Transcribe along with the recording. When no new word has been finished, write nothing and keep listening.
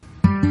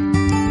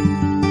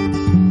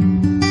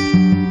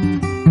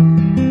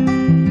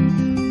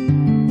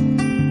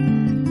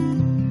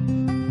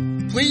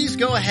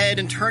ahead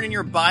and turn in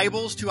your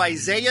Bibles to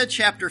Isaiah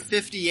chapter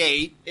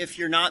 58 if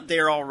you're not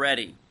there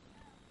already.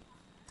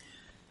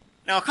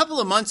 Now, a couple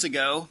of months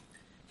ago,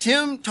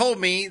 Tim told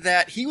me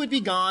that he would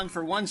be gone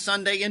for one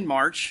Sunday in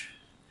March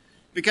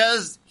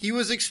because he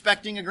was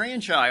expecting a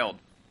grandchild.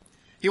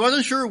 He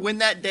wasn't sure when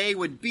that day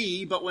would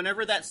be, but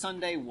whenever that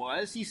Sunday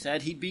was, he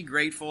said he'd be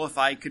grateful if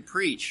I could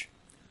preach.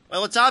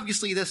 Well, it's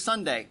obviously this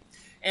Sunday,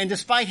 and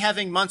despite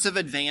having months of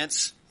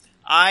advance,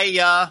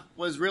 I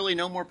was really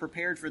no more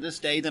prepared for this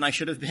day than I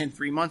should have been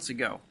 3 months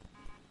ago.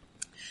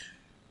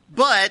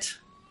 But,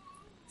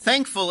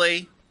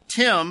 thankfully,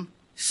 Tim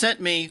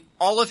sent me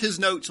all of his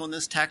notes on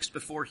this text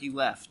before he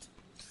left.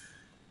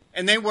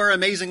 And they were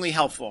amazingly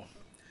helpful.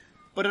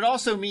 But it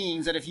also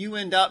means that if you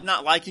end up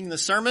not liking the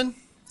sermon,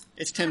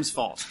 it's Tim's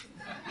fault.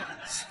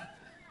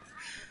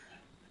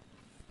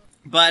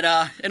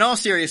 But in all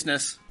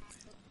seriousness,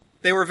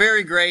 they were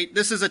very great.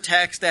 This is a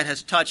text that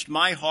has touched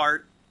my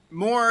heart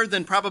more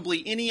than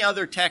probably any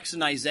other text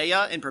in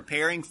Isaiah in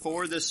preparing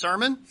for this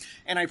sermon,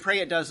 and I pray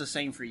it does the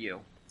same for you.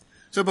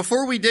 So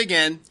before we dig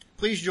in,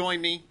 please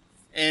join me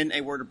in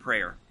a word of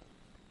prayer.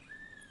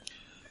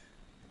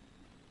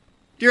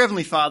 Dear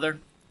Heavenly Father,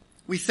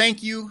 we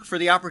thank you for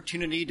the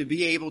opportunity to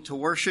be able to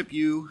worship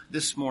you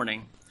this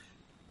morning.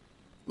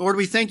 Lord,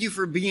 we thank you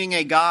for being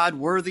a God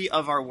worthy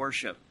of our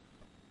worship.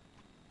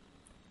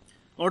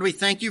 Lord, we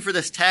thank you for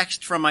this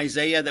text from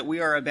Isaiah that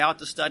we are about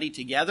to study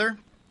together.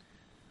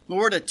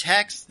 Lord, a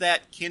text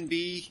that can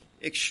be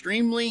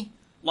extremely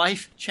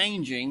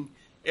life-changing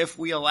if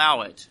we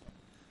allow it.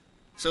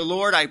 So,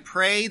 Lord, I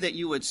pray that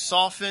you would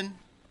soften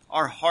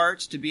our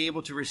hearts to be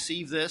able to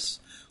receive this.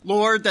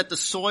 Lord, that the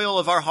soil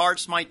of our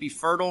hearts might be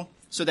fertile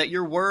so that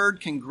your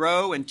word can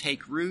grow and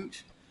take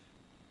root.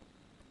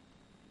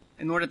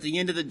 And Lord, at the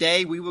end of the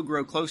day, we will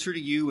grow closer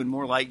to you and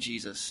more like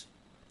Jesus.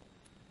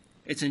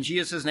 It's in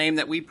Jesus' name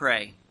that we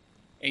pray.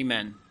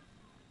 Amen.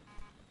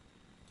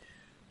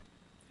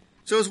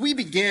 So as we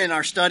begin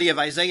our study of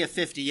Isaiah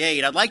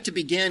 58, I'd like to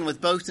begin with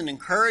both an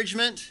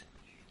encouragement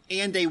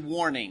and a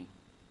warning.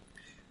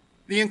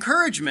 The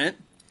encouragement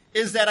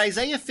is that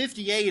Isaiah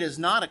 58 is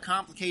not a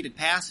complicated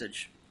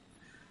passage.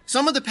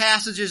 Some of the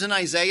passages in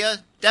Isaiah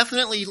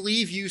definitely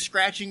leave you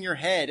scratching your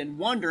head and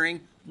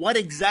wondering what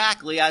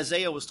exactly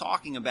Isaiah was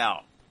talking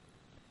about.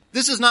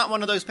 This is not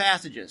one of those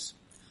passages.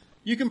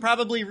 You can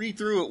probably read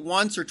through it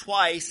once or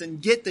twice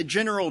and get the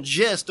general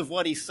gist of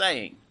what he's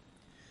saying.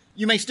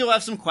 You may still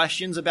have some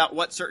questions about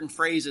what certain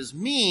phrases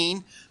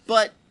mean,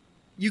 but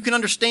you can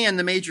understand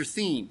the major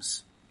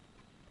themes.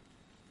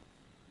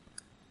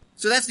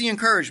 So that's the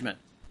encouragement.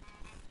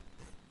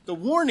 The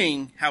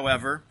warning,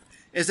 however,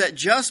 is that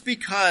just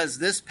because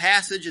this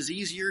passage is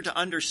easier to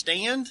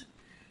understand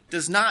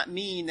does not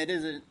mean that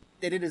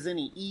it is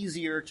any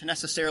easier to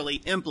necessarily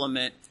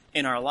implement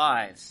in our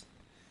lives.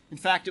 In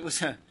fact, it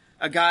was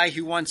a guy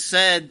who once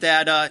said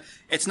that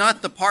it's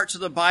not the parts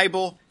of the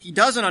Bible he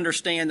doesn't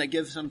understand that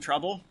gives him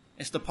trouble.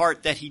 It's the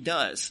part that he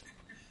does.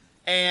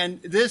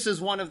 And this is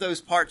one of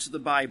those parts of the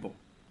Bible.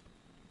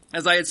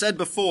 As I had said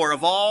before,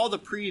 of all the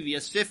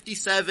previous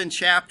 57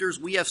 chapters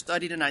we have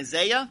studied in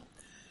Isaiah,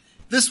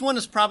 this one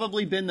has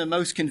probably been the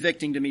most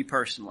convicting to me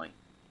personally.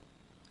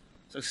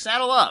 So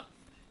saddle up.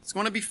 It's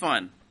going to be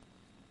fun.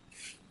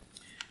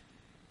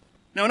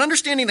 Now, in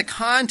understanding the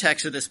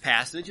context of this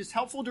passage, it's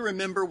helpful to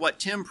remember what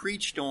Tim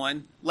preached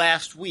on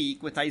last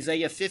week with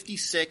Isaiah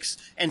 56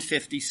 and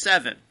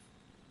 57.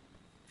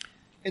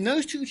 In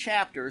those two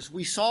chapters,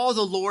 we saw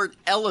the Lord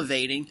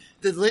elevating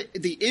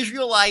the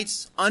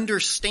Israelites'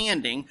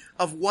 understanding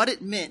of what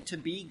it meant to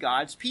be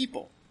God's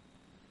people.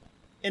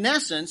 In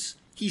essence,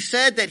 he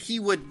said that he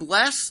would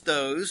bless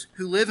those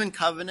who live in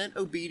covenant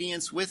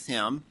obedience with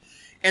him,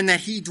 and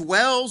that he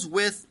dwells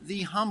with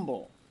the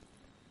humble.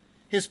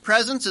 His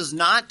presence is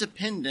not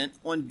dependent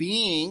on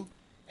being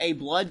a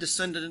blood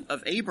descendant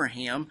of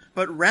Abraham,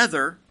 but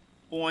rather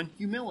on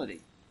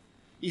humility.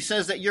 He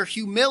says that your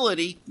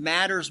humility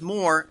matters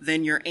more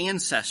than your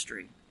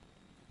ancestry.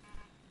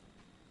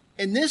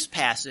 In this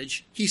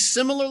passage, he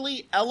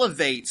similarly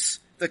elevates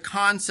the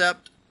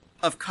concept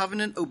of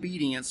covenant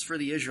obedience for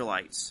the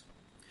Israelites.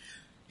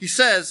 He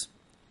says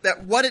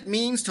that what it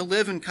means to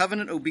live in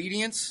covenant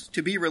obedience,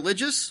 to be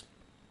religious,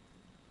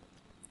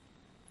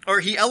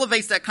 or he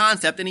elevates that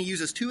concept and he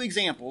uses two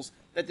examples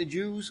that the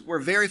Jews were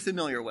very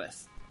familiar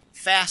with: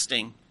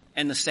 fasting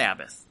and the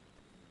Sabbath.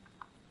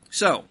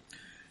 So,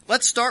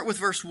 let's start with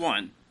verse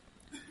 1.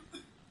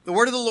 The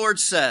word of the Lord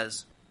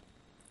says,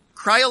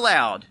 "Cry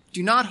aloud,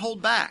 do not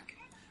hold back.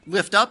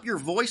 Lift up your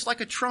voice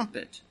like a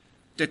trumpet.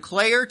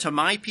 Declare to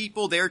my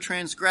people their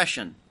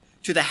transgression,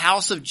 to the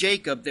house of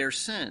Jacob their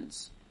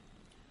sins.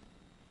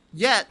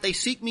 Yet they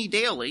seek me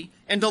daily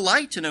and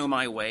delight to know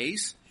my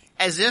ways,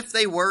 as if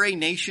they were a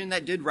nation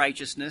that did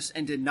righteousness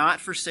and did not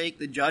forsake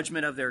the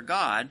judgment of their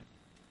God.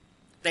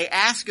 They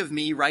ask of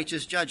me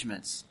righteous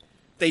judgments.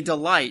 They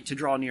delight to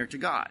draw near to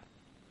God."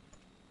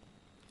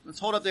 Let's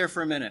hold up there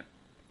for a minute.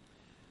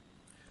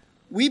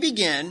 We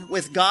begin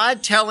with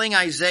God telling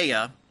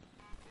Isaiah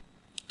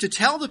to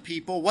tell the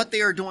people what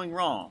they are doing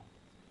wrong,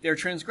 their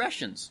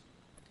transgressions.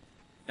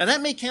 Now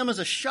that may come as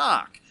a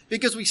shock,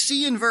 because we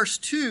see in verse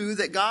 2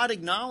 that God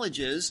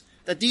acknowledges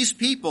that these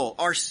people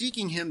are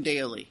seeking him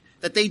daily,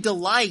 that they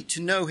delight to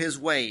know his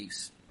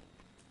ways.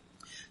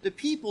 The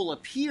people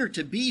appear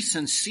to be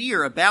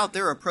sincere about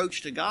their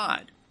approach to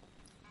God.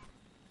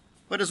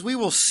 But as we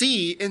will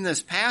see in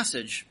this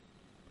passage,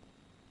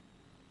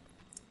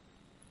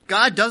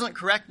 God doesn't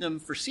correct them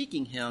for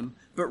seeking him,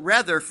 but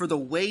rather for the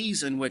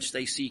ways in which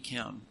they seek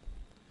him.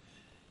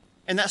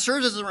 And that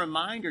serves as a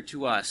reminder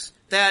to us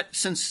that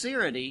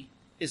sincerity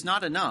is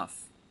not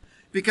enough.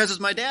 Because as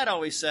my dad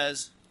always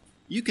says,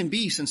 you can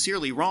be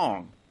sincerely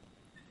wrong.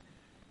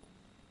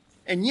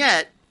 And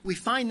yet, we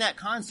find that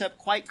concept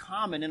quite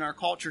common in our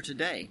culture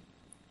today,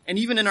 and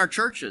even in our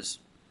churches.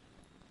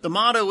 The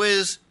motto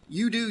is,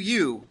 you do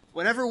you.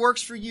 Whatever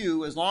works for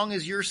you, as long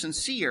as you're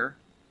sincere,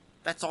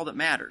 that's all that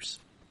matters.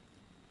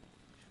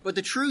 But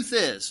the truth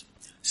is,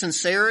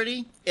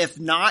 sincerity, if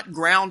not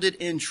grounded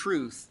in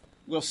truth,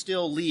 will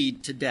still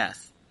lead to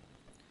death.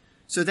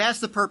 So that's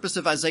the purpose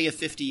of Isaiah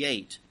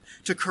 58,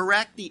 to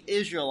correct the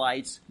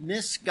Israelites'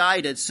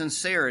 misguided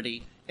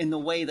sincerity in the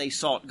way they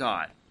sought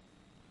God.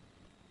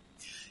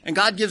 And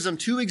God gives them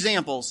two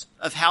examples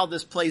of how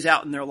this plays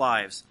out in their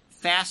lives: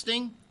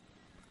 fasting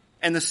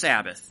and the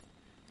Sabbath.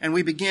 And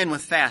we begin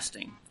with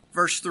fasting.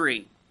 Verse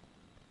 3.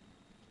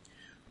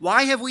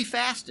 Why have we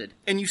fasted,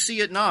 and you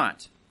see it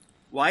not?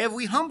 Why have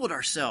we humbled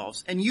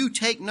ourselves, and you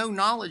take no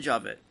knowledge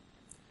of it?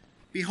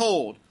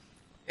 Behold,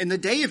 in the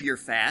day of your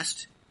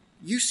fast,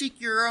 you seek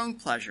your own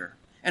pleasure,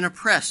 and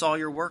oppress all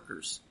your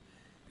workers.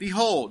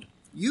 Behold,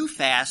 you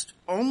fast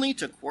only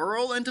to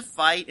quarrel and to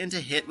fight and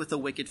to hit with a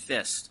wicked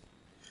fist.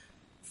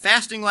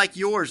 Fasting like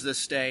yours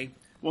this day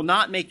will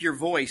not make your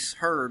voice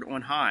heard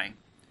on high.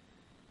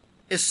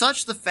 Is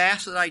such the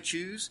fast that I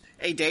choose,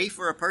 a day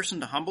for a person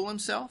to humble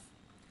himself?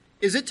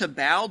 Is it to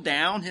bow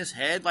down his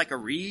head like a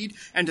reed,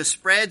 and to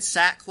spread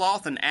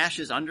sackcloth and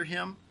ashes under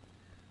him?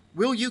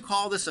 Will you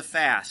call this a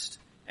fast,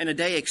 and a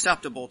day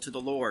acceptable to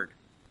the Lord?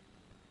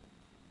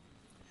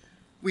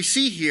 We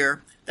see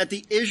here that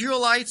the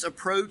Israelites'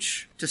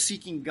 approach to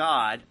seeking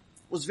God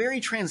was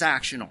very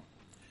transactional.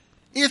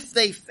 If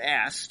they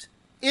fast,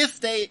 if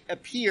they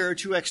appear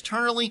to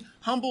externally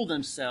humble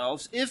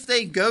themselves, if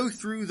they go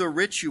through the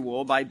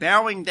ritual by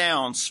bowing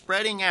down,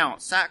 spreading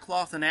out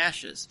sackcloth and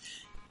ashes,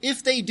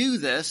 if they do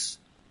this,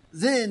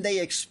 then they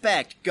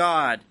expect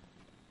God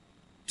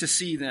to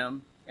see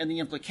them, and the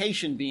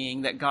implication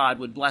being that God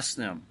would bless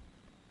them.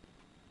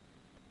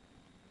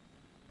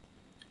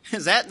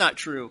 Is that not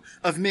true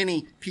of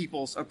many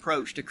people's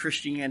approach to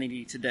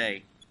Christianity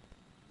today?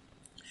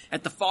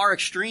 At the far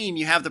extreme,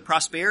 you have the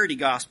prosperity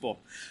gospel,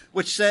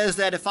 which says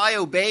that if I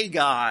obey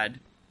God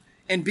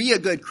and be a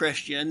good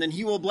Christian, then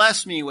he will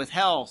bless me with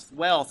health,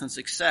 wealth, and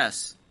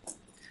success.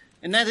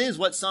 And that is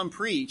what some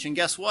preach. And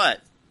guess what?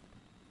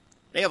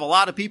 They have a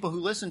lot of people who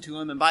listen to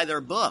them and buy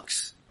their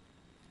books.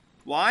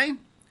 Why?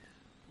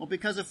 Well,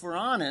 because if we're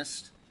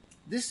honest,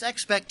 this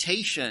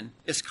expectation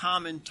is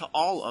common to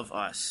all of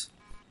us.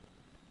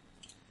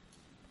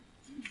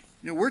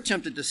 We're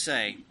tempted to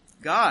say,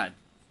 God,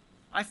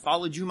 I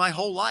followed you my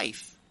whole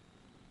life.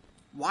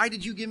 Why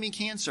did you give me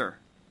cancer?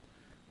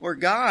 Or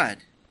God,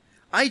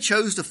 I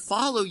chose to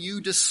follow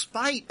you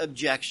despite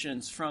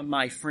objections from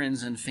my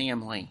friends and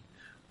family.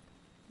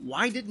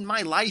 Why didn't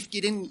my life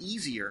get any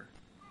easier?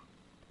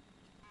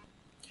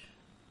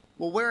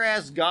 Well,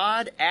 whereas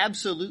God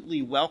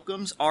absolutely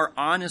welcomes our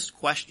honest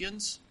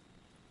questions,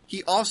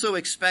 he also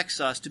expects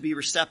us to be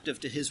receptive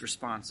to his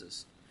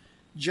responses,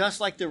 just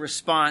like the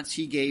response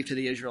he gave to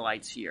the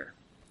Israelites here.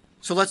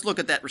 So let's look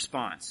at that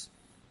response.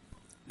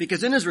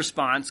 Because in his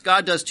response,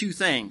 God does two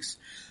things.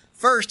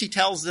 First, he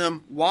tells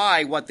them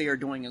why what they are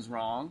doing is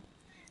wrong.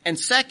 And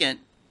second,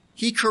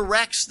 he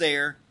corrects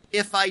their,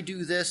 if I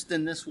do this,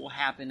 then this will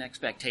happen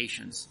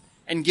expectations,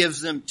 and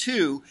gives them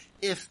two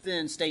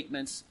if-then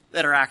statements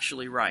that are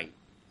actually right.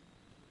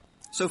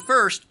 So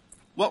first,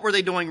 what were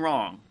they doing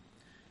wrong?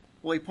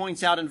 Well, he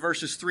points out in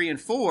verses 3 and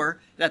 4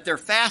 that their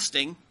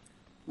fasting,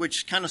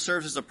 which kind of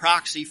serves as a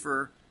proxy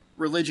for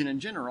religion in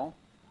general,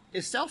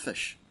 is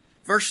selfish.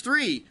 Verse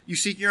 3, you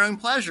seek your own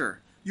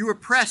pleasure. You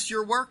oppress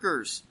your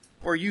workers,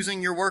 or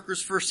using your workers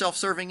for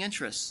self-serving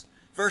interests.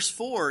 Verse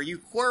 4, you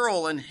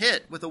quarrel and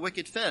hit with a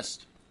wicked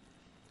fist.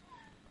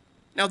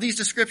 Now, these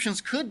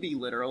descriptions could be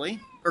literal,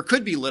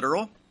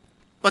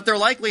 but they're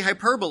likely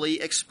hyperbole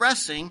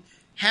expressing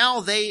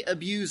how they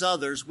abuse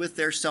others with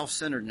their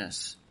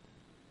self-centeredness.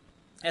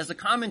 As the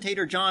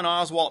commentator John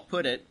Oswalt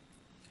put it,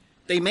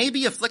 they may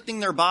be afflicting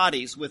their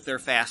bodies with their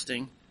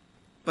fasting,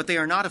 but they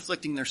are not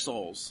afflicting their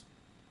souls.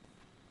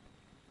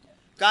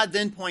 God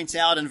then points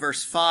out in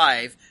verse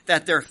 5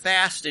 that their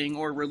fasting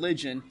or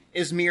religion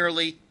is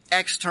merely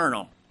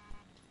external,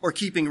 or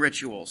keeping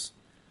rituals,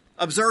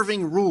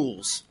 observing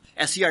rules,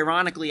 as he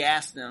ironically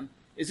asked them,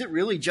 is it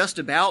really just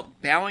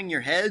about bowing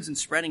your heads and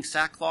spreading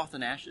sackcloth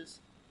and ashes?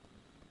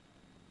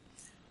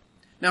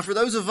 Now, for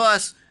those of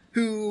us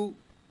who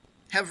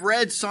have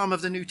read some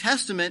of the New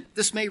Testament,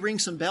 this may ring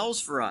some bells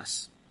for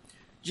us.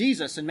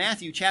 Jesus in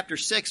Matthew chapter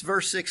 6,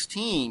 verse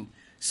 16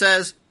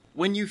 says,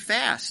 when you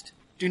fast,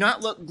 Do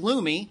not look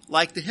gloomy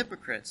like the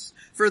hypocrites,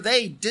 for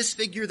they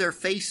disfigure their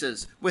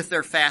faces with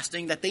their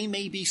fasting, that they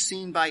may be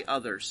seen by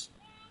others.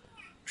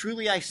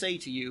 Truly I say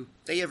to you,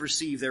 they have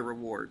received their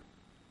reward.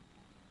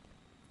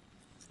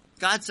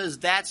 God says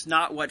that's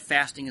not what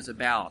fasting is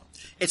about.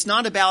 It's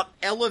not about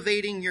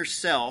elevating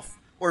yourself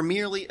or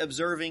merely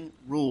observing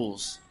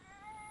rules.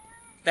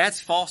 That's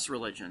false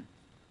religion.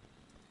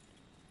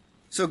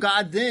 So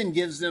God then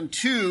gives them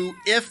two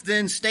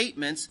if-then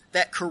statements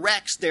that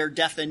corrects their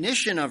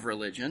definition of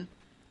religion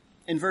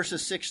in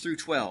verses 6 through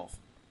 12.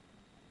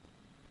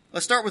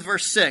 Let's start with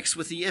verse 6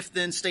 with the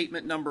if-then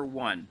statement number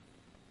 1.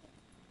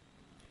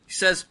 He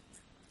says,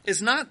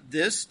 "Is not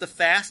this the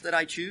fast that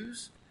I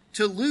choose?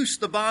 To loose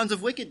the bonds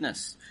of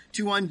wickedness,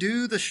 to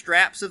undo the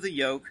straps of the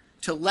yoke,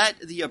 to let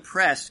the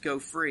oppressed go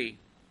free,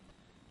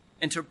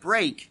 and to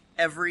break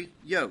every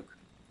yoke.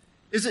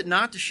 Is it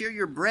not to share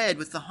your bread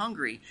with the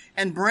hungry,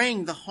 and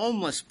bring the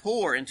homeless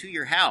poor into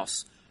your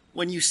house,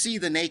 when you see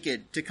the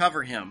naked, to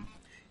cover him,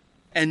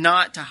 and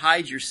not to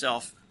hide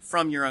yourself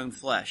from your own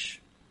flesh?"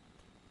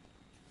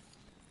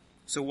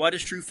 So what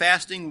is true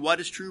fasting? What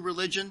is true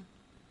religion?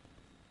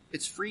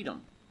 It's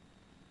freedom.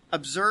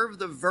 Observe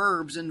the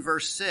verbs in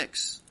verse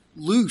 6.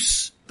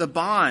 Loose the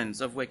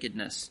bonds of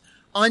wickedness.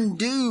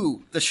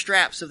 Undo the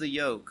straps of the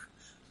yoke.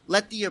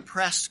 Let the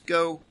oppressed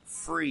go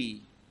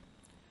free.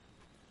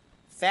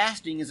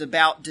 Fasting is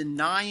about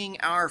denying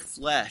our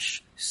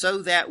flesh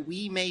so that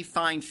we may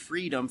find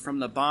freedom from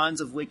the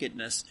bonds of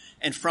wickedness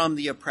and from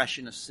the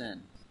oppression of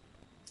sin.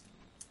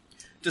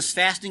 Does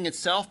fasting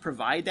itself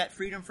provide that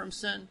freedom from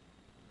sin?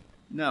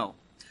 No.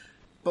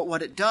 But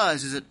what it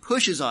does is it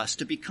pushes us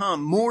to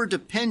become more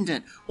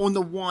dependent on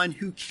the one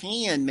who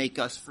can make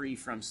us free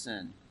from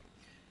sin,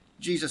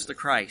 Jesus the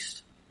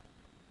Christ.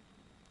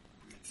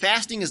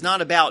 Fasting is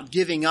not about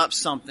giving up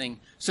something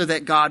so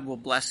that God will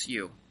bless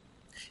you.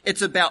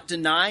 It's about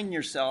denying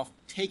yourself,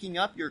 taking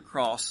up your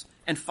cross,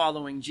 and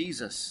following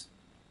Jesus,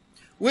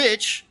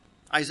 which,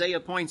 Isaiah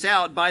points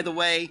out, by the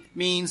way,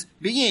 means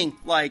being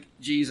like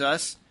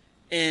Jesus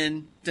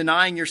in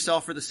denying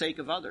yourself for the sake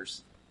of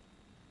others.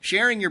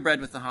 Sharing your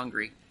bread with the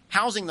hungry,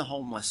 housing the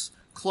homeless,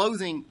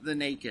 clothing the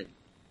naked.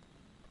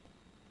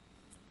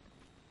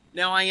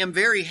 Now, I am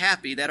very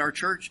happy that our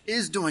church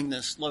is doing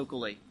this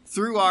locally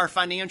through our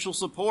financial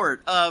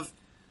support of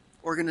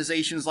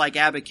organizations like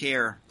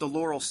Abacare, the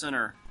Laurel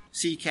Center,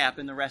 CCAP,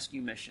 and the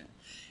Rescue Mission.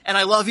 And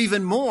I love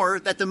even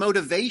more that the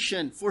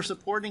motivation for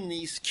supporting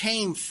these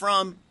came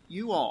from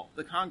you all,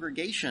 the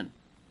congregation.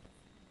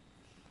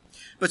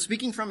 But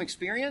speaking from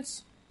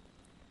experience,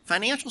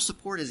 financial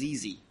support is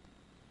easy.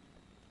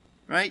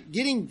 Right?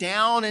 Getting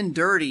down and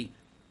dirty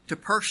to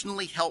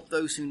personally help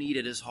those who need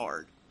it is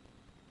hard.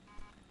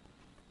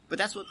 But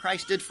that's what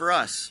Christ did for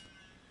us.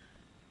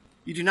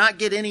 You do not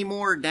get any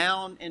more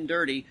down and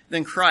dirty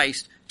than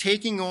Christ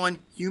taking on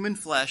human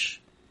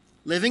flesh,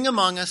 living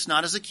among us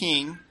not as a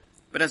king,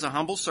 but as a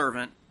humble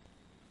servant,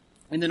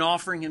 and then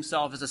offering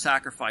himself as a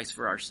sacrifice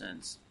for our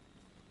sins.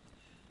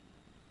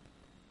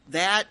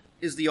 That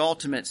is the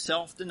ultimate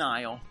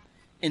self-denial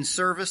in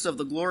service of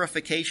the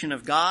glorification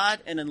of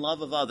God and in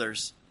love of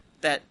others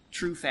that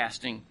true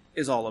fasting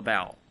is all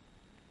about.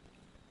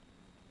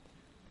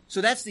 So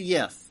that's the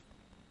if.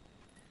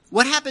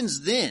 What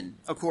happens then,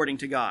 according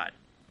to God?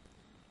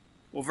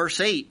 Well, verse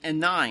 8 and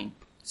 9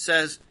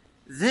 says,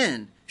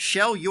 "Then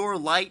shall your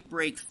light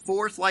break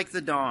forth like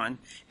the dawn,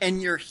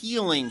 and your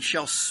healing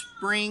shall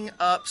spring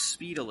up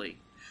speedily.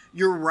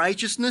 Your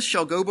righteousness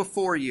shall go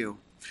before you.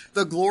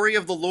 The glory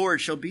of the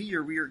Lord shall be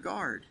your rear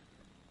guard.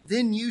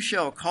 Then you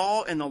shall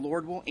call, and the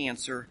Lord will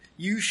answer.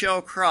 You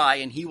shall cry,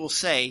 and he will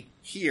say,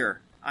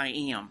 'Here I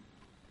am.'"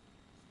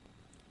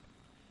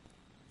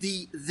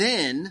 The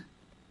then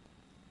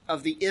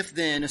of the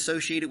if-then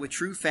associated with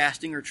true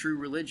fasting or true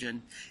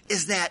religion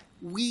is that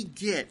we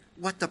get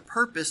what the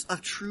purpose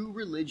of true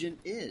religion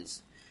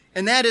is.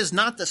 And that is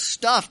not the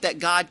stuff that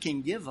God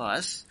can give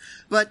us,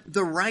 but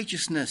the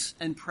righteousness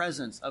and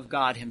presence of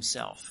God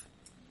himself.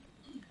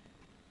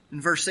 In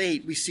verse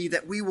 8, we see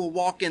that we will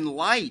walk in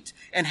light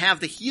and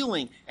have the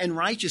healing and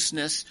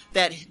righteousness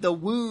that the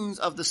wounds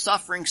of the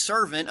suffering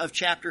servant of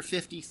chapter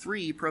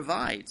 53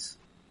 provides.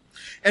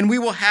 And we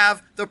will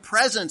have the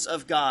presence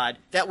of God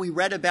that we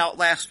read about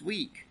last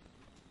week.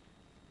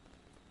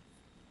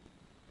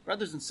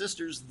 Brothers and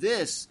sisters,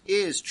 this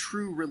is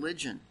true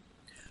religion.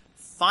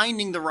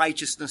 Finding the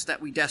righteousness that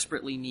we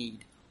desperately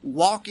need,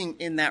 walking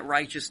in that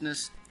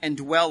righteousness, and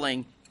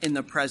dwelling in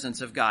the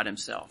presence of God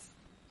himself.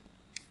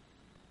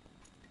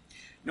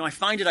 Now, I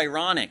find it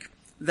ironic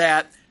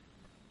that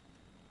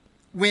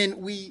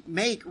when we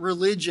make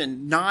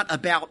religion not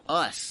about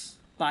us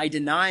by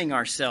denying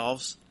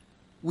ourselves,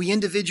 we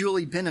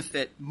individually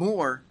benefit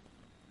more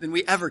than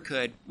we ever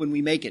could when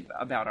we make it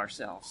about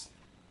ourselves.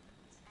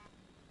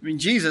 I mean,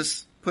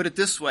 Jesus put it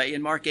this way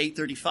in Mark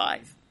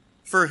 8:35.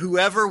 "For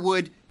whoever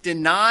would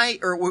deny,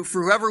 or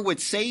for whoever would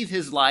save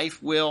his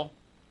life will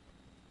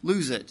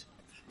lose it.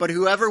 But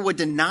whoever would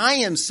deny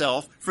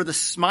himself for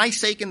my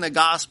sake and the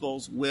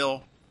gospel's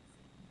will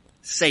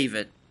save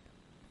it."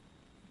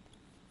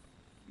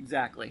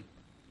 Exactly.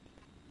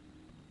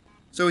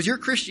 So is your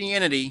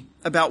Christianity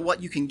about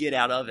what you can get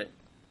out of it?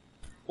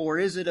 Or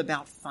is it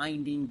about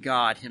finding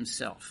God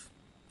himself?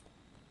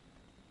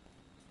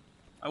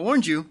 I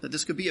warned you that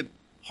this could be a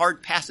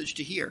hard passage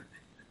to hear.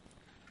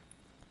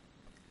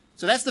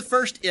 So that's the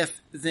first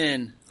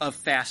if-then of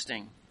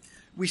fasting.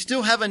 We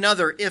still have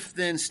another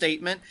if-then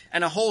statement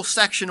and a whole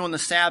section on the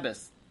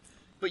Sabbath.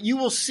 But you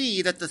will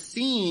see that the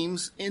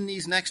themes in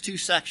these next two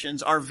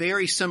sections are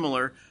very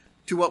similar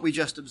to what we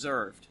just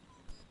observed.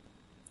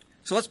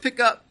 So let's pick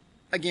up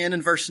again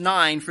in verse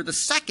 9 for the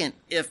second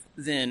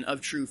if-then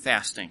of true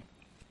fasting.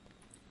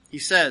 He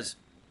says,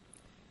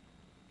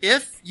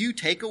 "If you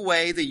take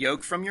away the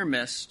yoke from your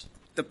midst,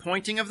 the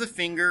pointing of the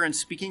finger and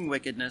speaking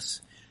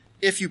wickedness,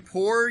 if you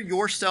pour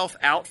yourself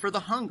out for the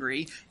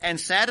hungry and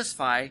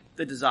satisfy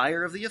the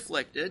desire of the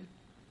afflicted."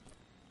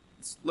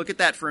 Let's look at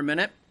that for a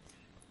minute.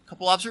 A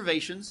couple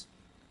observations.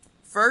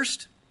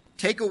 First,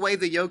 take away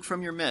the yoke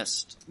from your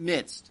midst.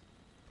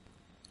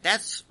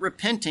 That's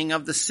repenting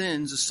of the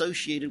sins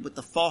associated with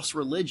the false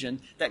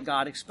religion that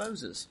God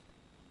exposes.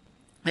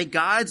 Hey,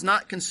 God's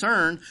not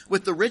concerned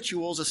with the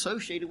rituals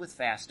associated with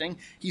fasting.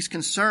 He's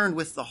concerned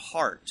with the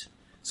heart.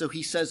 So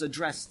he says,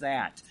 address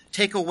that.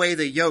 Take away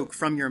the yoke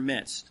from your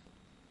midst.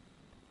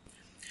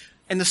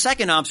 And the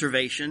second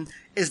observation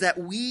is that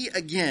we,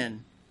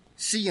 again,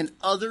 see an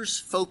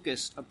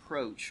others-focused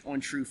approach on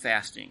true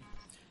fasting.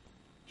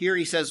 Here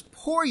he says,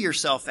 pour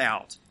yourself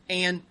out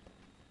and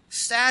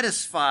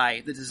satisfy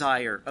the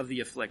desire of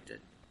the afflicted.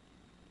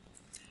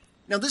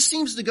 Now, this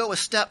seems to go a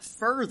step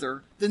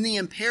further than the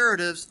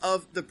imperatives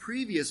of the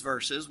previous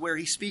verses where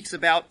he speaks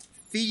about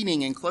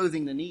feeding and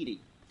clothing the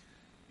needy.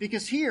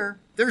 Because here,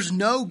 there's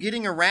no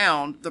getting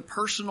around the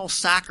personal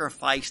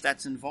sacrifice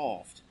that's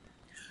involved.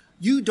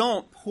 You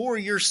don't pour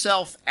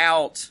yourself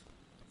out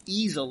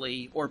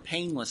easily or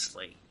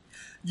painlessly.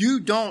 You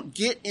don't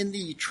get in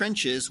the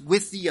trenches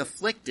with the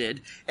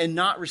afflicted and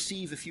not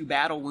receive a few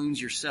battle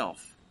wounds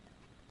yourself.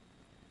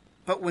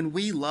 But when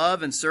we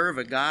love and serve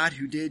a God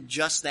who did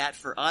just that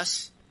for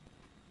us,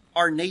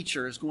 our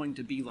nature is going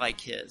to be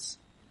like his.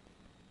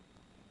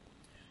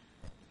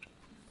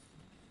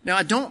 Now,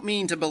 I don't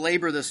mean to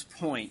belabor this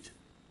point,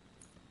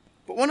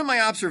 but one of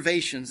my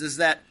observations is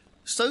that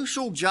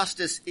social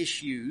justice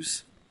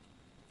issues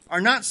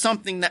are not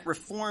something that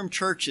Reformed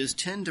churches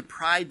tend to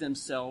pride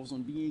themselves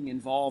on being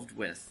involved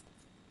with.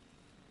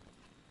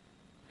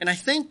 And I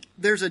think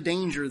there's a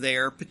danger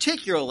there,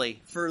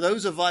 particularly for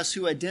those of us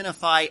who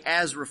identify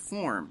as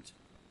Reformed,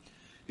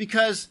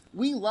 because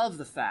we love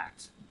the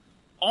fact,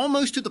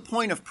 almost to the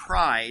point of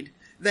pride,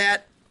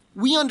 that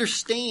we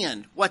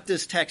understand what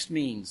this text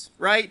means,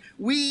 right?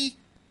 We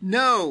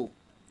know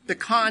the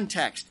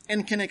context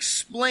and can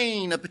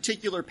explain a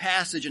particular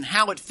passage and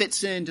how it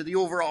fits into the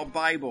overall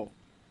Bible.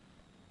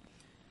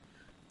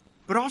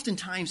 But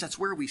oftentimes that's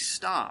where we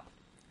stop.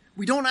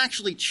 We don't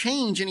actually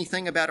change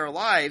anything about our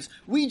lives.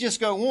 We just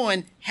go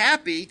on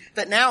happy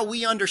that now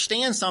we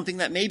understand something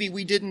that maybe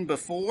we didn't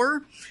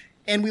before,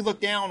 and we look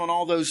down on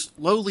all those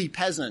lowly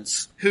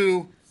peasants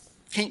who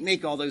can't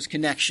make all those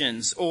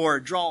connections or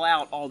draw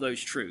out all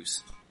those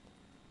truths.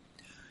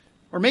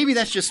 Or maybe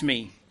that's just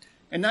me,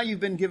 and now you've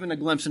been given a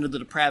glimpse into the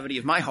depravity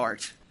of my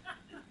heart.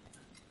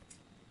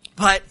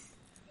 But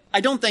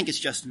I don't think it's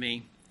just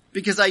me,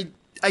 because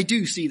I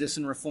do see this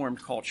in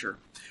Reformed culture,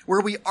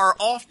 where we are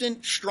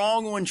often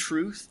strong on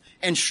truth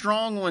and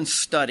strong on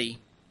study,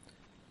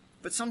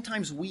 but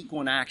sometimes weak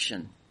on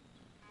action.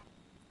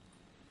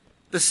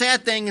 The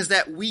sad thing is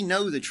that we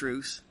know the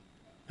truth,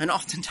 and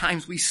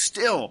oftentimes we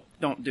still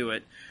don't do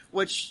it,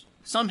 which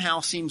somehow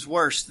seems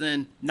worse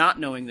than not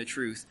knowing the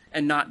truth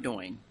and not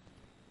doing.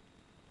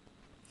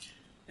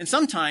 And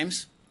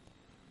sometimes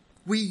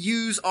we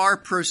use our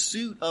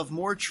pursuit of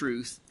more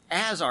truth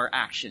as our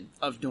action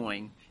of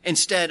doing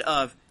instead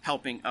of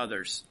helping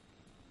others.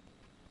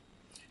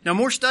 Now,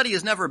 more study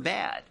is never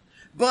bad,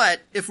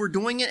 but if we're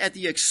doing it at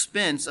the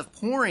expense of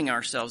pouring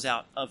ourselves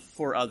out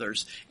for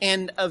others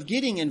and of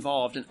getting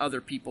involved in other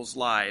people's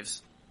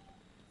lives,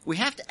 we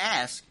have to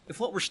ask if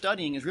what we're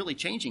studying is really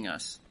changing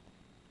us.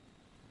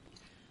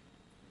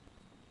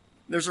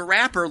 There's a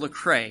rapper,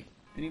 Lecrae.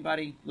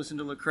 Anybody listen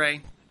to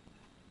Lecrae?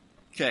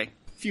 Okay,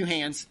 a few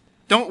hands.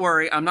 Don't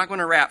worry, I'm not going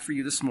to rap for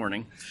you this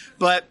morning.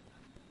 But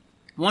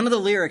one of the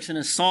lyrics in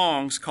his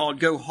songs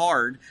called Go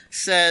Hard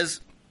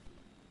says,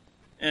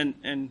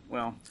 and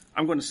well,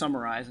 I'm going to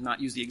summarize and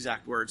not use the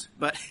exact words,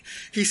 but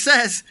he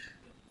says,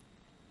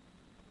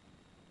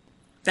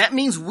 that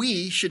means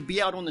we should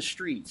be out on the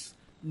streets,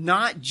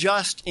 not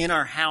just in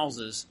our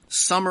houses,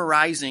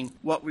 summarizing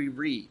what we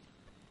read.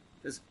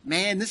 Because,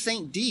 man, this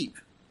ain't deep.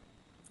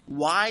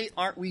 Why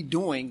aren't we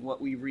doing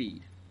what we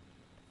read?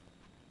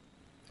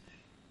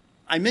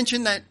 I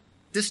mentioned that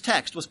this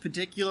text was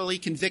particularly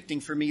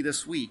convicting for me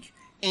this week,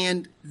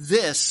 and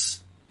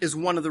this is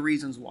one of the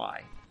reasons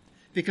why.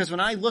 Because when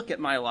I look at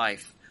my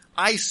life,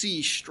 I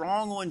see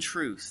strong on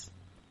truth,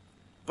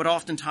 but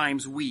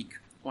oftentimes weak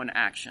on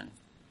action.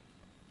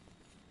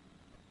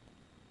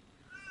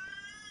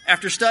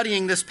 After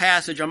studying this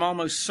passage, I'm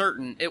almost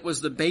certain it was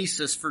the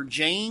basis for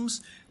James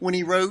when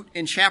he wrote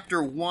in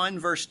chapter 1,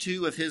 verse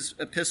 2 of his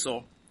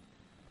epistle,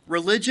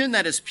 "Religion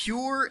that is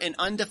pure and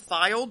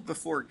undefiled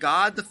before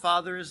God the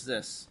Father is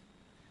this,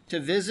 to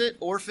visit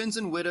orphans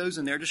and widows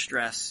in their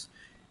distress,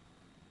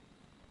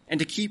 and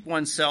to keep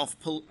oneself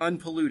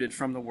unpolluted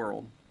from the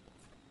world."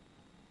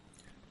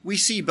 We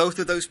see both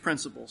of those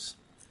principles,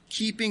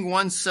 keeping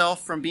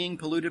oneself from being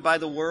polluted by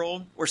the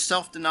world or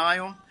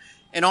self-denial,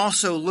 and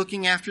also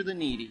looking after the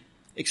needy,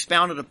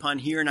 expounded upon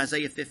here in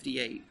Isaiah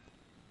 58.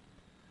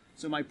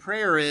 So my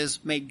prayer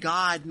is, may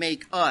God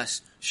make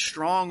us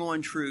strong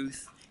on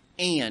truth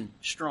and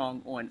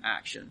strong on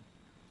action.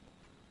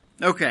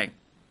 Okay.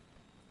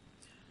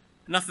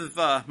 Enough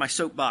of my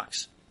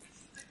soapbox.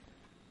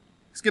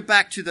 Let's get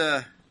back to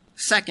the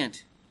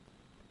second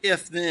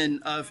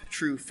if-then of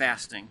true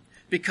fasting,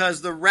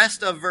 because the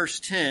rest of verse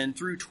 10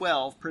 through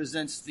 12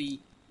 presents the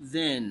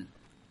then.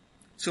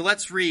 So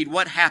let's read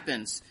what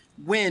happens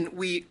when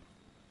we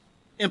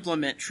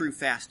implement true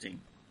fasting.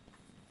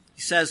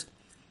 He says,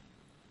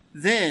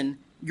 then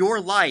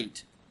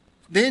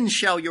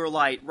shall your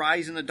light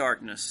rise in the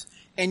darkness,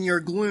 and your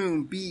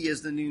gloom be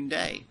as the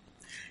noonday.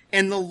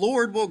 And the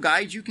Lord will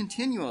guide you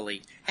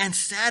continually, and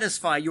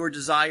satisfy your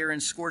desire in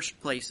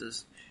scorched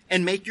places,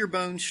 and make your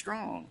bones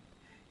strong.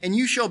 And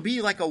you shall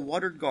be like a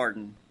watered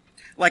garden,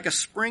 like a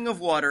spring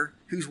of water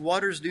whose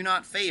waters do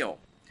not fail.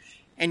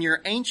 And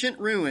your ancient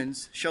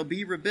ruins shall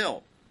be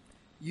rebuilt.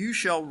 You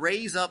shall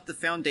raise up the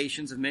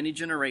foundations of many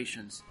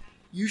generations.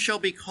 You shall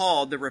be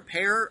called the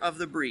repairer of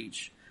the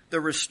breach,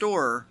 the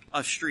restorer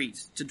of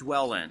streets to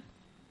dwell in.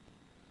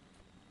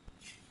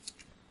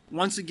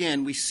 Once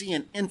again, we see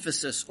an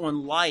emphasis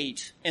on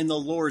light and the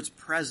Lord's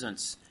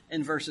presence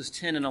in verses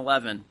 10 and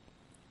 11.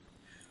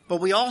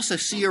 But we also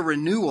see a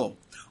renewal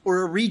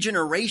or a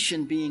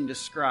regeneration being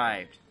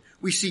described.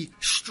 We see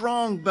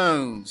strong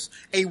bones,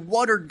 a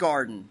watered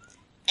garden,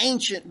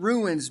 ancient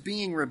ruins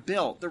being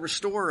rebuilt, the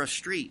restorer of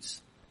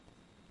streets.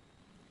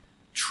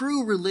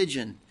 True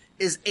religion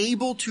is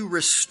able to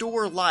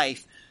restore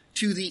life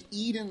to the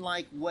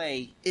Eden-like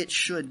way it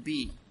should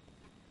be.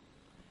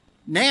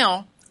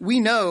 Now, we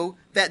know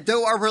that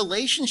though our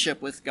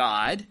relationship with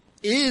God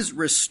is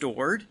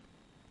restored,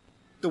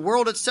 the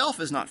world itself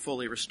is not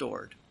fully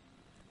restored.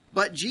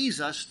 But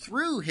Jesus,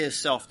 through his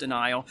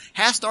self-denial,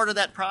 has started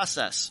that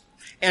process.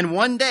 And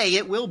one day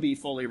it will be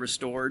fully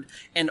restored,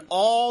 and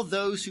all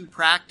those who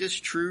practice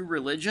true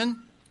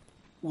religion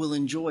will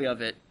enjoy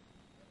of it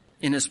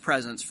in his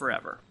presence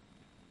forever.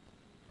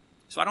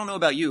 So I don't know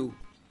about you,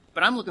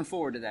 but I'm looking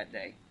forward to that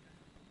day.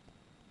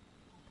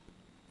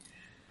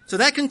 So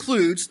that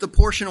concludes the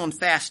portion on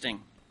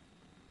fasting.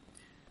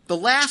 The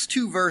last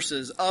two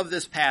verses of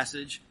this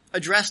passage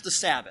address the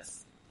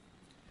Sabbath.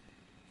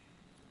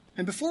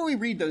 And before we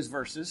read those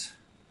verses,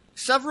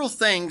 several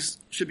things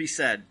should be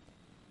said.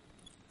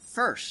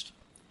 First,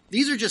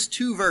 these are just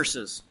two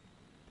verses,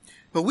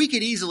 but we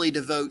could easily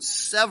devote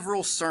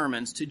several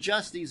sermons to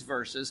just these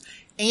verses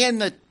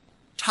and the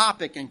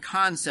topic and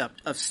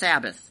concept of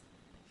Sabbath.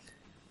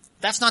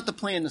 That's not the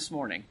plan this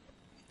morning.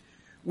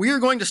 We are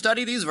going to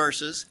study these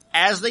verses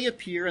as they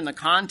appear in the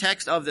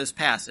context of this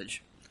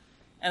passage.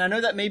 And I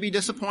know that may be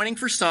disappointing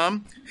for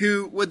some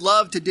who would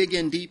love to dig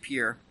in deep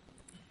here,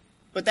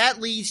 but that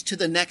leads to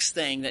the next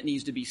thing that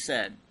needs to be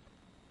said.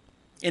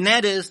 And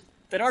that is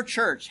that our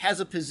church has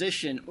a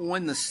position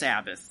on the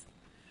Sabbath.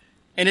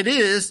 And it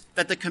is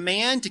that the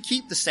command to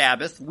keep the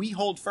Sabbath we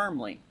hold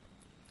firmly.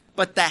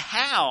 But the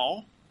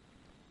how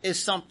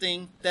is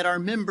something that our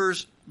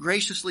members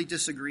graciously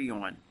disagree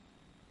on.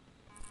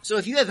 So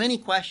if you have any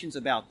questions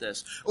about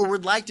this or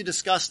would like to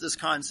discuss this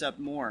concept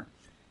more,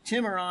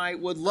 Tim or I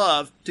would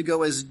love to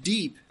go as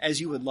deep as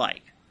you would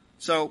like.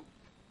 So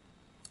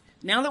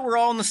now that we're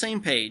all on the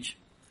same page,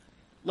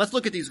 let's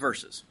look at these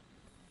verses.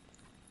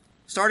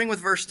 Starting with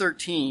verse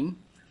 13,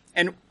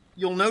 and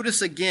you'll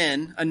notice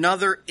again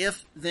another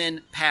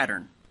if-then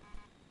pattern.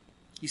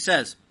 He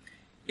says,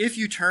 if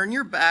you turn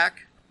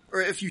back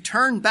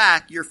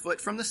your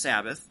foot from the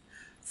Sabbath,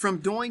 from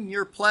doing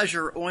your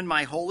pleasure on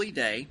my holy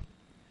day,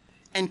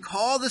 and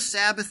call the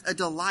Sabbath a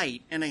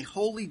delight and a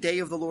holy day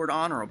of the Lord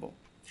honorable.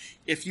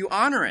 If you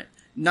honor it,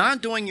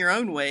 not doing your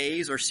own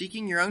ways or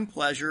seeking your own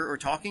pleasure or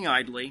talking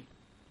idly,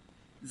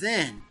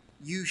 then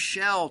you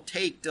shall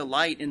take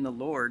delight in the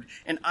Lord,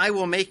 and I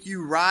will make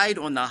you ride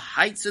on the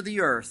heights of the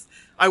earth.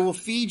 I will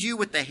feed you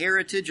with the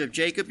heritage of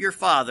Jacob your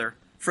father,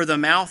 for the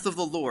mouth of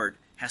the Lord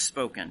has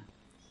spoken.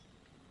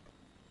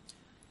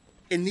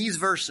 In these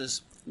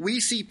verses, we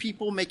see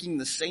people making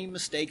the same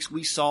mistakes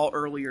we saw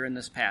earlier in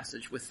this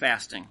passage with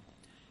fasting.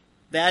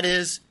 That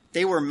is,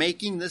 they were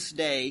making this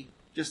day,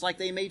 just like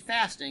they made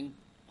fasting,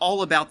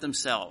 all about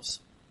themselves.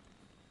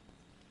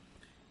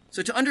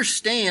 So to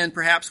understand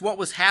perhaps what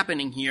was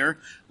happening here,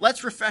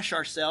 let's refresh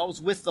ourselves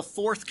with the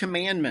fourth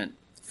commandment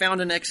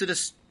found in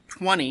Exodus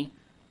 20,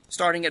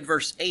 starting at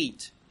verse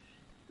 8.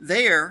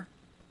 There,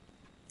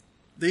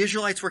 the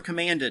Israelites were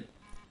commanded,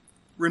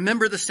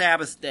 remember the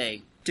Sabbath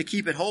day to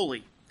keep it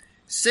holy.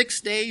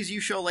 6 days you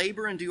shall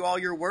labor and do all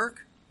your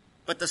work,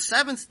 But the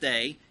seventh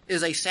day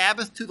is a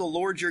Sabbath to the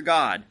Lord your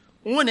God.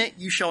 On it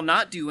you shall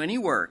not do any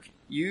work,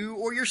 you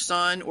or your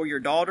son or your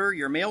daughter,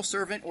 your male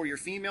servant or your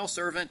female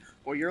servant,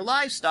 or your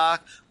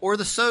livestock, or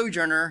the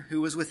sojourner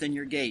who is within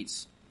your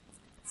gates.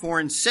 For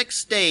in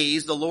 6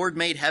 days the Lord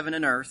made heaven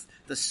and earth,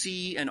 the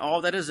sea and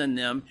all that is in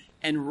them,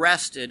 and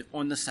rested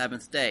on the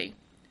seventh day.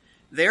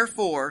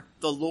 Therefore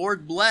the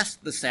Lord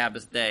blessed the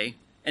Sabbath day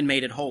and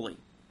made it holy.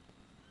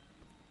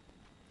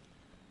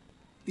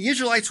 The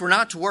Israelites were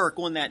not to work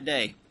on that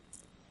day,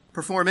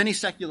 perform any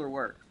secular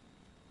work.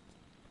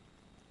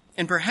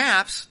 And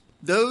perhaps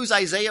those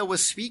Isaiah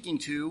was speaking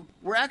to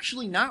were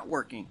actually not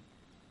working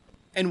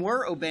and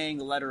were obeying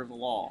the letter of the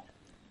law.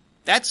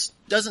 That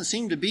doesn't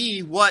seem to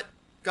be what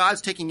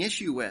God's taking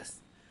issue with.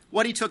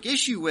 What he took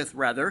issue with,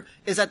 rather,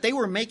 is that they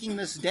were making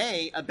this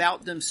day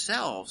about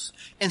themselves.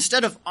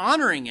 Instead of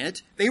honoring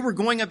it, they were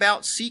going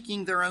about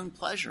seeking their own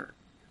pleasure.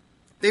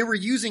 They were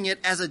using it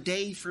as a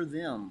day for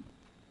them.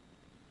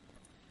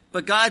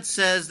 But God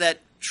says that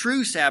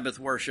true Sabbath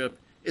worship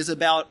is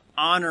about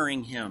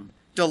honoring him,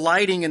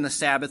 delighting in the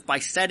Sabbath by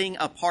setting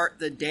apart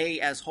the day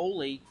as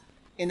holy,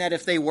 and that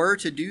if they were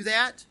to do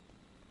that,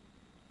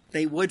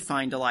 they would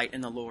find delight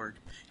in the Lord,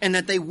 and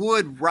that they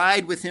would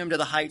ride with him to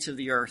the heights of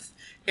the earth,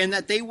 and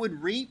that they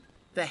would reap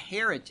the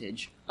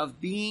heritage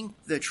of being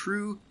the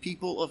true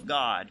people of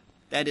God,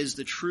 that is,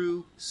 the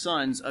true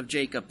sons of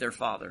Jacob, their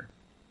father.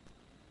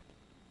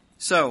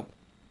 So,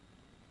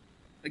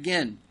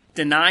 again,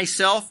 deny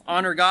self,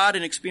 honor God,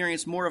 and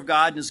experience more of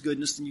God and his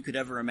goodness than you could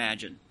ever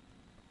imagine.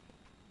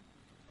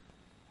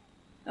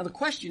 Now the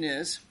question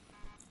is,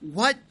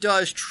 what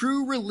does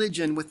true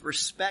religion with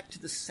respect to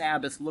the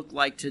Sabbath look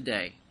like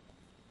today?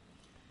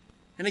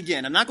 And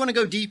again, I'm not going to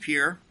go deep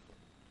here,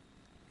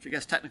 which I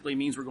guess technically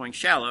means we're going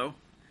shallow.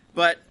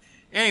 But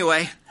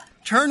anyway,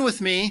 turn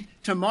with me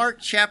to Mark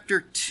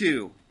chapter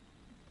 2.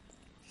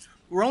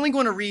 We're only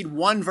going to read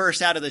one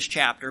verse out of this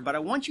chapter, but I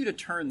want you to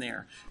turn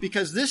there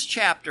because this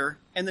chapter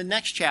and the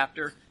next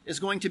chapter is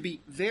going to be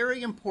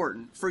very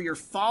important for your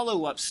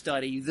follow-up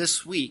study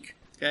this week.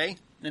 Okay?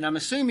 And I'm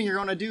assuming you're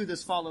going to do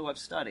this follow-up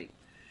study.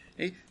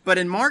 Okay? But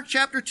in Mark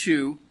chapter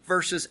 2,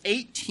 verses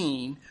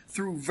 18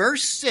 through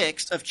verse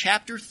 6 of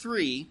chapter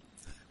 3,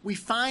 we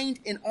find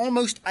an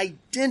almost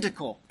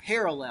identical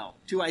parallel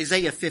to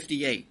Isaiah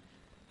 58.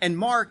 And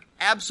Mark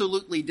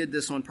absolutely did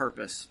this on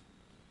purpose.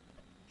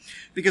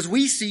 Because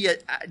we see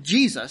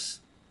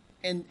Jesus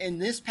in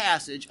this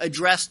passage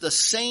address the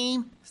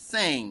same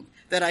thing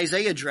that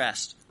Isaiah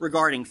addressed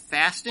regarding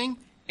fasting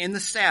and the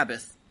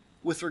Sabbath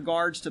with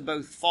regards to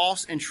both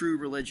false and true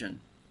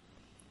religion.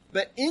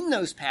 But in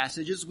those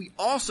passages, we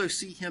also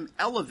see him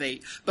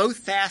elevate both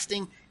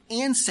fasting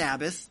and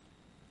Sabbath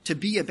to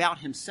be about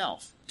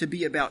himself, to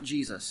be about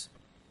Jesus.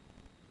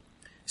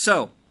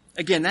 So,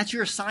 again, that's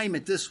your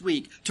assignment this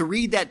week, to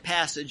read that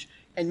passage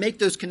and make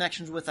those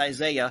connections with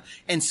Isaiah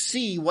and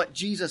see what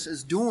Jesus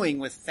is doing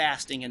with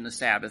fasting and the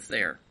Sabbath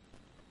there.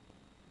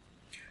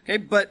 Okay,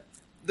 but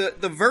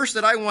the verse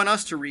that I want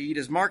us to read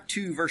is Mark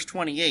 2, verse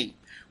 28,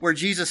 where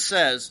Jesus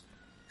says,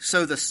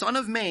 "So the Son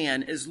of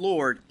Man is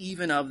Lord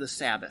even of the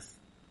Sabbath."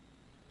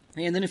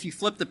 And then if you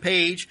flip the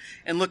page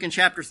and look in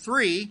chapter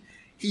 3,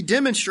 he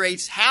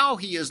demonstrates how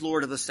he is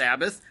Lord of the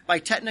Sabbath by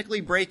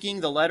technically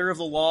breaking the letter of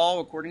the law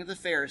according to the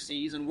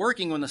Pharisees and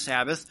working on the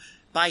Sabbath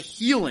by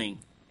healing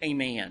a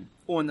man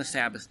on the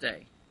Sabbath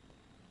day.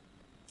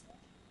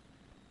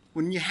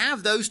 When you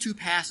have those two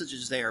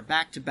passages there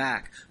back to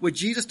back, with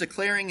Jesus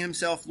declaring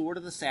himself Lord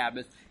of the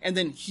Sabbath and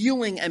then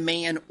healing a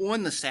man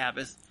on the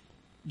Sabbath,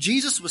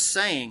 Jesus was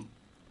saying,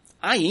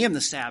 I am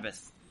the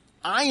Sabbath.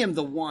 I am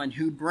the one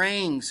who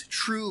brings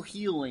true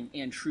healing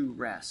and true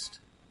rest.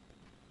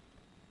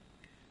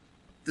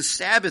 The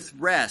Sabbath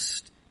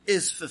rest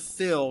is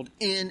fulfilled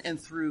in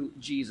and through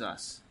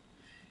Jesus.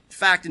 In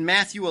fact, in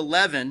Matthew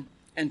 11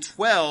 and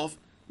 12,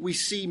 we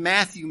see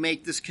Matthew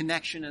make this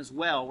connection as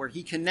well, where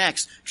he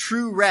connects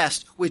true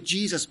rest with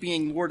Jesus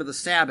being Lord of the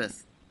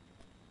Sabbath.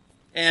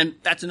 And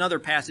that's another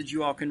passage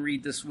you all can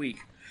read this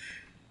week.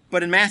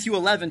 But in Matthew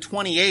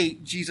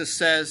 11:28, Jesus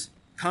says,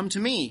 "Come to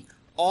me,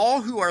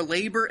 all who are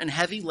labor and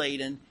heavy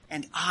laden,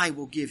 and I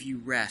will give you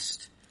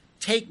rest.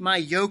 Take my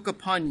yoke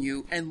upon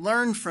you and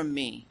learn from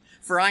me,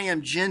 for I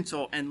am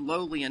gentle and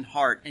lowly in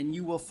heart, and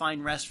you will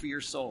find rest for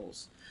your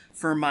souls.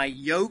 For my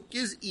yoke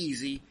is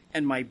easy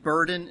and my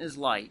burden is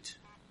light."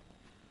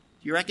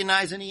 Do you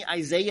recognize any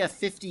Isaiah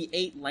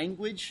 58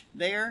 language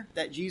there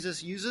that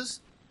Jesus uses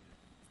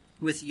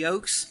with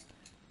yokes?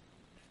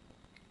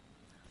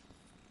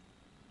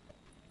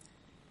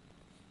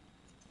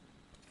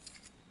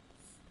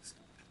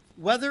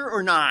 Whether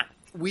or not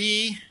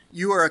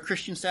you are a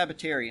Christian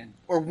Sabbatarian,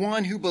 or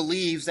one who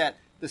believes that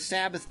the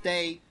Sabbath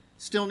day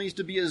still needs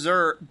to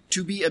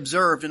be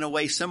observed in a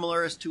way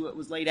similar as to what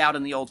was laid out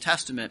in the Old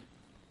Testament,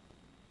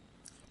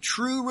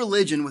 true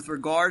religion with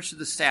regards to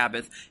the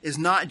Sabbath is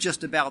not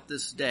just about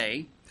this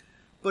day,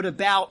 but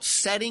about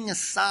setting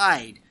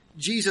aside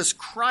Jesus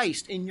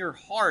Christ in your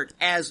heart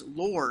as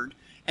Lord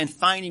and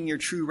finding your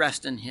true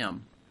rest in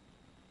him.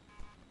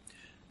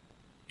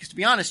 Because to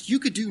be honest, you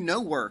could do no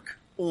work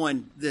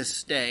on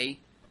this day.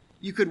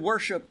 You could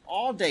worship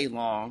all day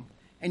long,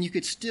 and you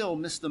could still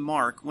miss the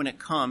mark when it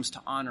comes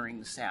to honoring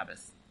the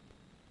Sabbath.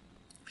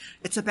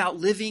 It's about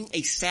living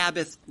a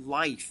Sabbath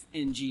life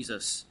in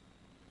Jesus.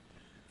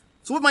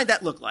 So what might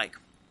that look like?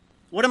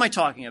 What am I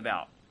talking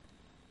about?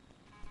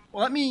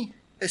 Well, let me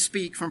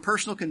speak from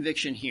personal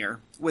conviction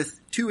here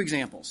with two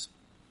examples.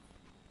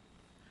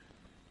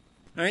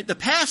 All right,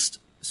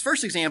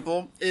 first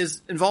example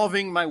is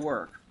involving my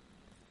work.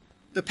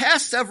 The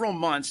past several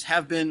months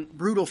have been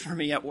brutal for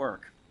me at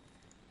work.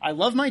 I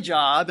love my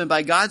job, and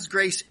by God's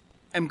grace,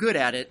 am good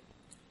at it,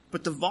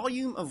 but the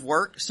volume of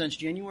work since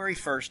January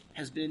 1st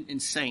has been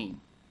insane.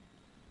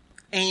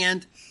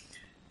 And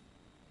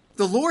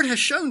the Lord has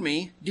shown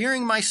me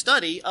during my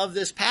study of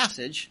this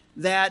passage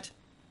that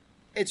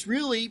it's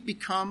really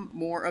become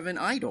more of an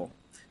idol,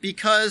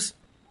 because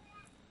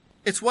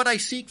it's what I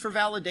seek for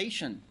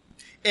validation.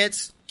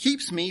 It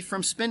keeps me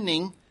from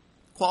spending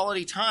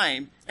quality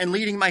time and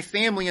leading my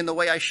family in the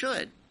way I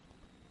should.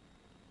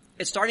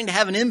 It's starting to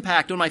have an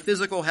impact on my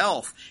physical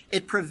health.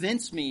 It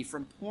prevents me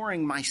from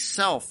pouring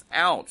myself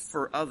out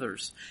for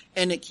others,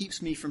 and it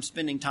keeps me from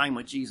spending time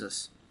with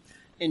Jesus.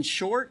 In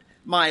short,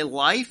 my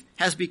life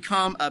has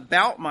become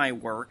about my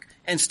work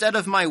instead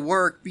of my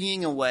work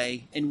being a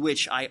way in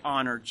which I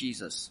honor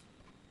Jesus.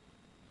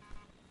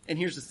 And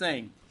here's the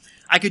thing.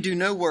 I could do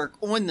no work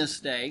on this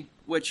day,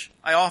 which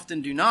I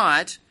often do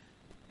not,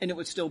 and it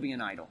would still be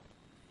an idol.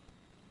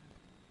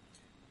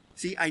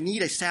 See, I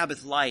need a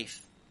Sabbath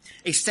life.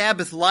 A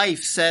Sabbath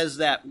life says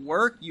that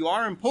work, you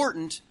are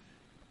important,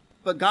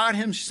 but God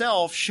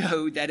himself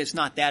showed that it's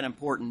not that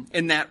important,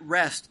 and that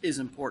rest is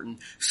important.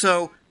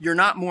 So you're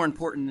not more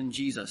important than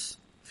Jesus.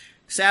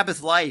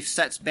 Sabbath life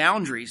sets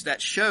boundaries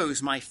that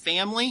shows my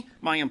family,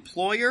 my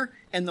employer,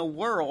 and the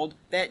world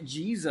that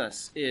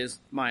Jesus is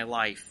my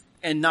life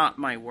and not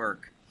my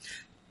work.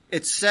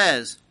 It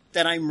says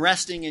that I'm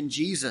resting in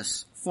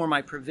Jesus for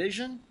my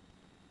provision,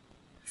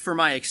 for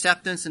my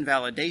acceptance and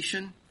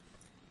validation,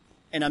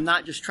 and I'm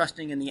not just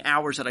trusting in the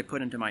hours that I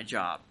put into my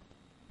job.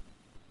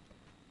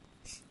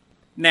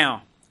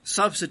 Now,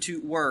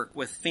 substitute work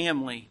with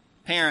family,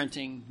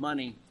 parenting,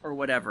 money, or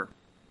whatever.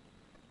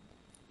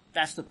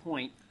 That's the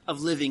point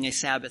of living a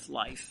Sabbath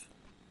life.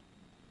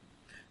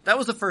 That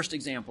was the first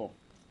example.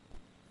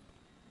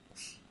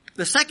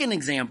 The second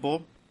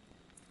example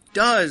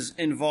does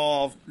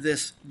involve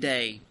this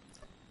day,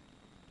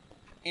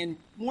 and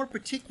more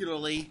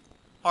particularly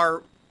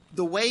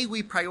the way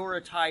we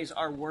prioritize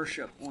our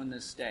worship on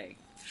this day.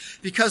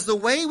 Because the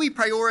way we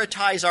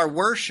prioritize our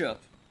worship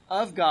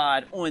of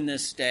God on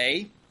this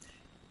day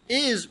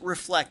is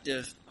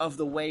reflective of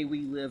the way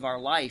we live our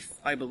life,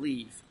 I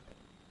believe.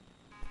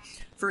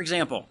 For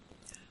example,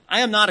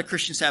 I am not a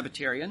Christian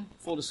Sabbatarian,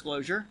 full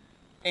disclosure,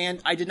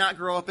 and I did not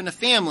grow up in a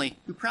family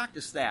who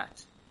practiced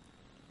that.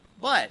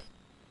 But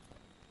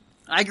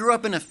I grew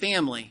up in a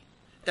family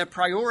that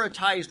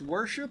prioritized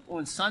worship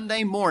on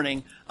Sunday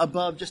morning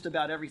above just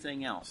about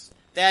everything else.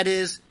 That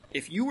is,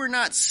 if you were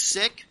not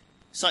sick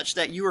such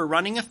that you were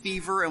running a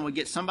fever and would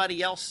get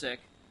somebody else sick,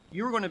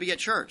 you were going to be at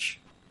church.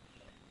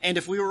 And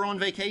if we were on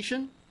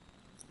vacation,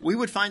 we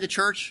would find a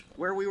church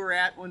where we were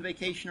at on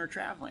vacation or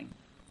traveling.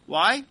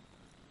 Why?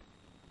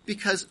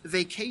 Because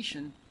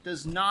vacation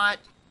does not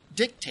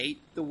dictate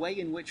the way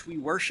in which we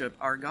worship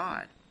our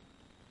God.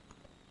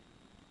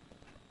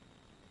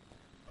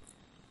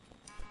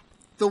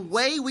 The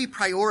way we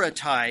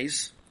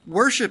prioritize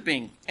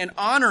worshiping and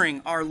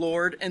honoring our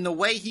Lord and the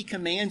way he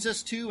commands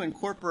us to in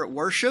corporate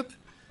worship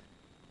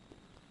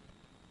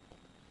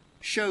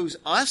shows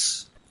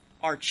us,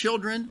 our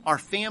children, our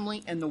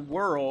family, and the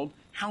world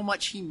how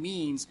much he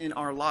means in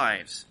our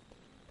lives.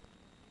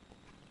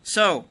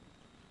 So,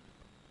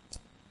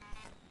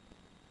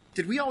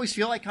 did we always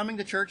feel like coming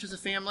to church as a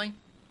family?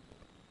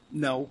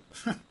 No.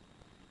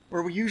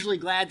 Were we usually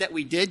glad that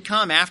we did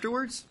come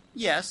afterwards?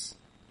 Yes.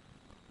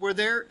 Were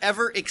there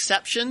ever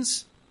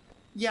exceptions?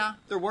 Yeah,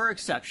 there were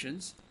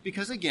exceptions.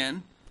 Because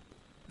again,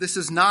 this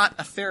is not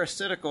a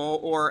pharisaical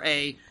or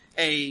a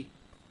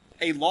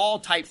law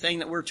type thing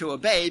that we're to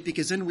obey,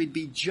 because then we'd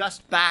be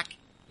just back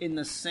in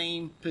the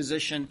same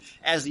position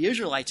as the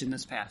Israelites in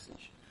this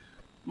passage.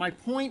 My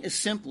point is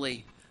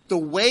simply, the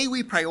way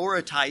we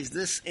prioritize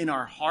this in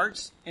our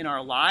hearts, in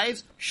our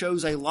lives,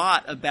 shows a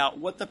lot about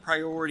what the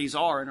priorities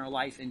are in our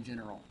life in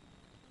general.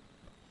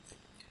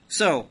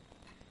 So,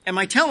 am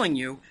I telling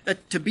you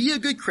that to be a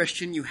good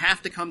Christian, you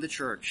have to come to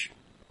church?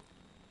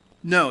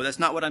 No, that's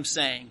not what I'm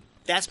saying.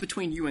 That's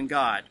between you and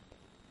God.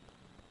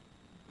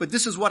 But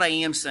this is what I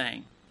am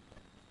saying.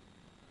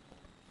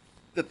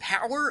 The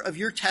power of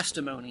your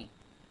testimony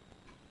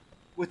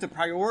with the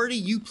priority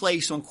you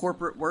place on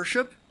corporate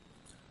worship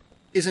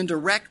is in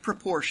direct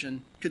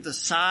proportion to the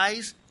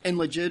size and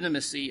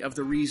legitimacy of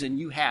the reason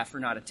you have for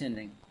not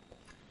attending.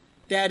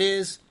 That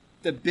is,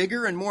 the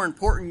bigger and more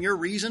important your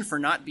reason for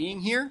not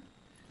being here,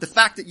 the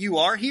fact that you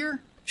are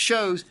here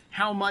shows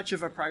how much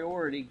of a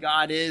priority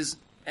God has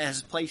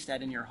placed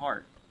that in your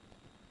heart.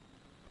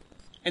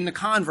 And the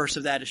converse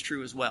of that is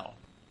true as well.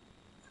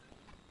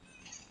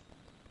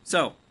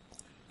 So,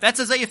 That's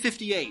Isaiah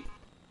 58.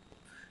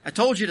 I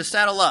told you to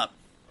saddle up.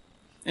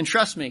 And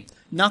trust me,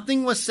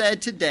 nothing was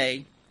said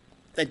today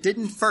that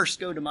didn't first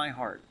go to my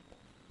heart.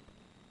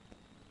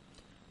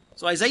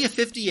 So Isaiah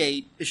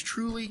 58 is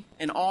truly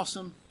an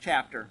awesome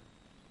chapter.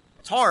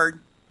 It's hard,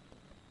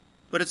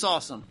 but it's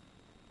awesome.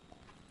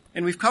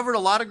 And we've covered a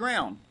lot of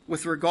ground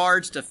with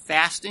regards to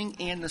fasting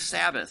and the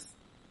Sabbath.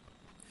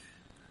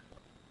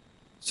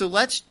 So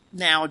let's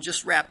now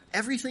just wrap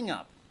everything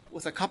up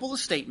with a couple of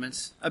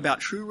statements about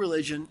true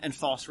religion and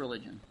false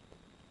religion.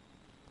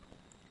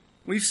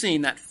 We've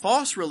seen that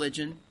false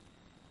religion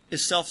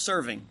is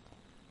self-serving.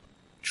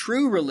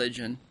 True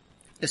religion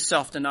is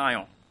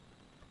self-denial.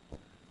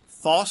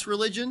 False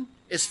religion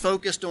is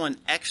focused on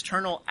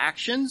external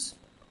actions.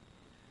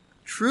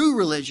 True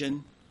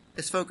religion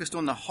is focused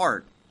on the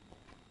heart,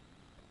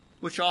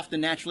 which often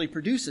naturally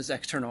produces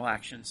external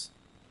actions.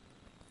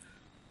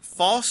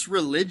 False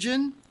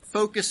religion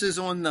focuses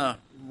on the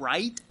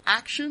right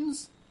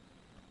actions,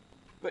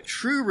 but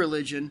true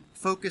religion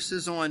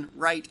focuses on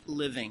right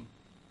living,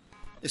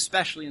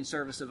 especially in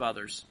service of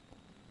others.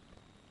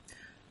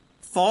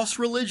 False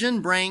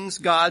religion brings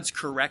God's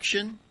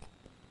correction,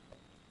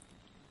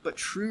 but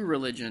true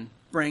religion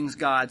brings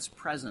God's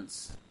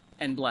presence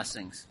and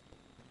blessings.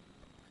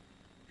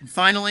 And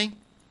finally,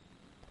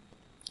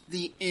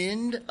 the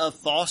end of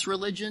false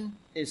religion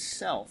is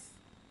self,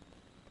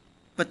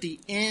 but the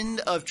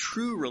end of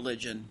true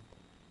religion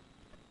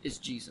is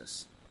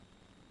Jesus.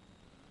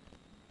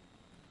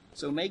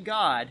 So may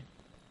God,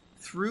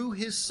 through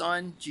his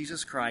Son,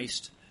 Jesus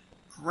Christ,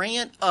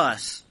 grant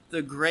us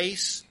the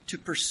grace to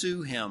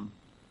pursue him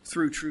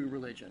through true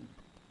religion.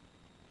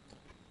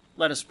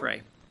 Let us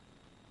pray.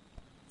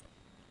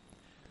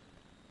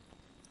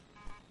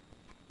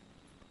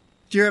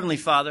 Dear Heavenly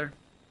Father,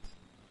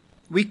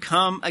 we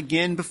come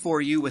again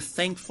before you with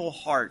thankful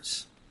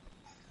hearts.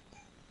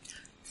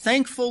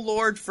 Thankful,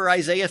 Lord, for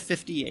Isaiah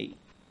 58.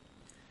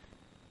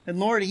 And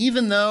Lord,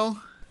 even though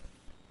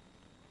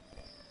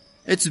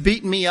it's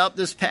beaten me up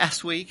this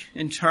past week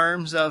in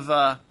terms of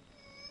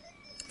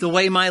the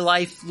way my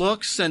life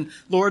looks and,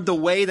 Lord, the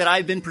way that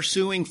I've been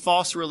pursuing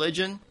false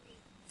religion,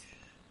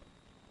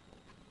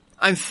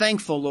 I'm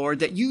thankful, Lord,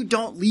 that you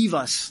don't leave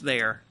us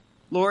there.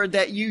 Lord,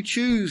 that you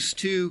choose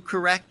to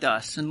correct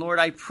us. And Lord,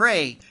 I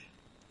pray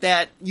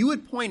that you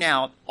would point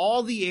out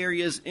all the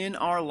areas in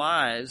our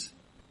lives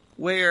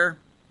where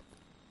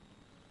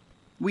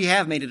we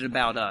have made it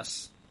about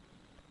us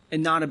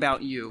and not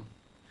about you.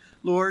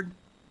 Lord,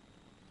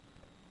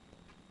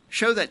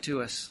 show that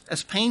to us,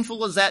 as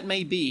painful as that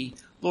may be,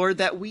 Lord,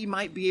 that we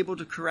might be able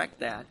to correct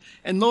that.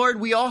 And Lord,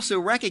 we also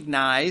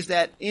recognize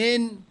that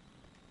in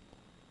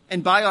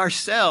and by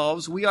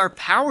ourselves, we are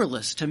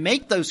powerless to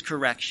make those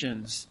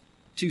corrections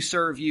to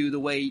serve you the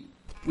way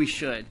we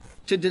should,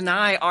 to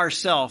deny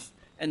ourselves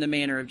in the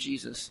manner of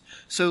Jesus.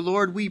 So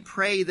Lord, we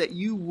pray that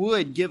you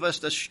would give us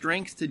the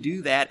strength to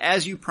do that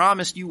as you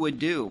promised you would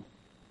do.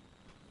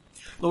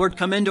 Lord,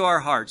 come into our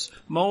hearts,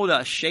 mold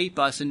us, shape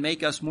us, and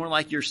make us more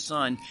like your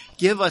Son.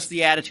 Give us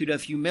the attitude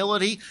of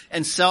humility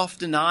and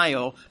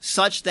self-denial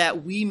such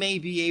that we may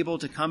be able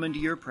to come into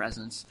your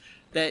presence,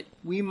 that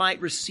we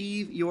might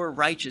receive your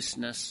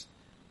righteousness.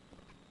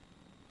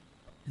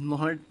 And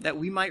Lord, that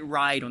we might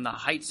ride on the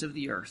heights of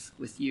the earth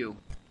with you.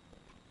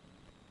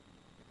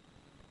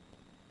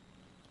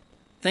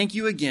 Thank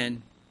you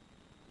again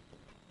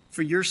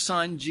for your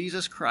Son,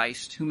 Jesus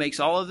Christ, who makes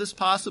all of this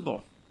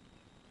possible.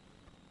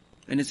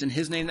 And it's in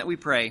his name that we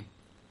pray.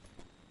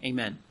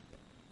 Amen.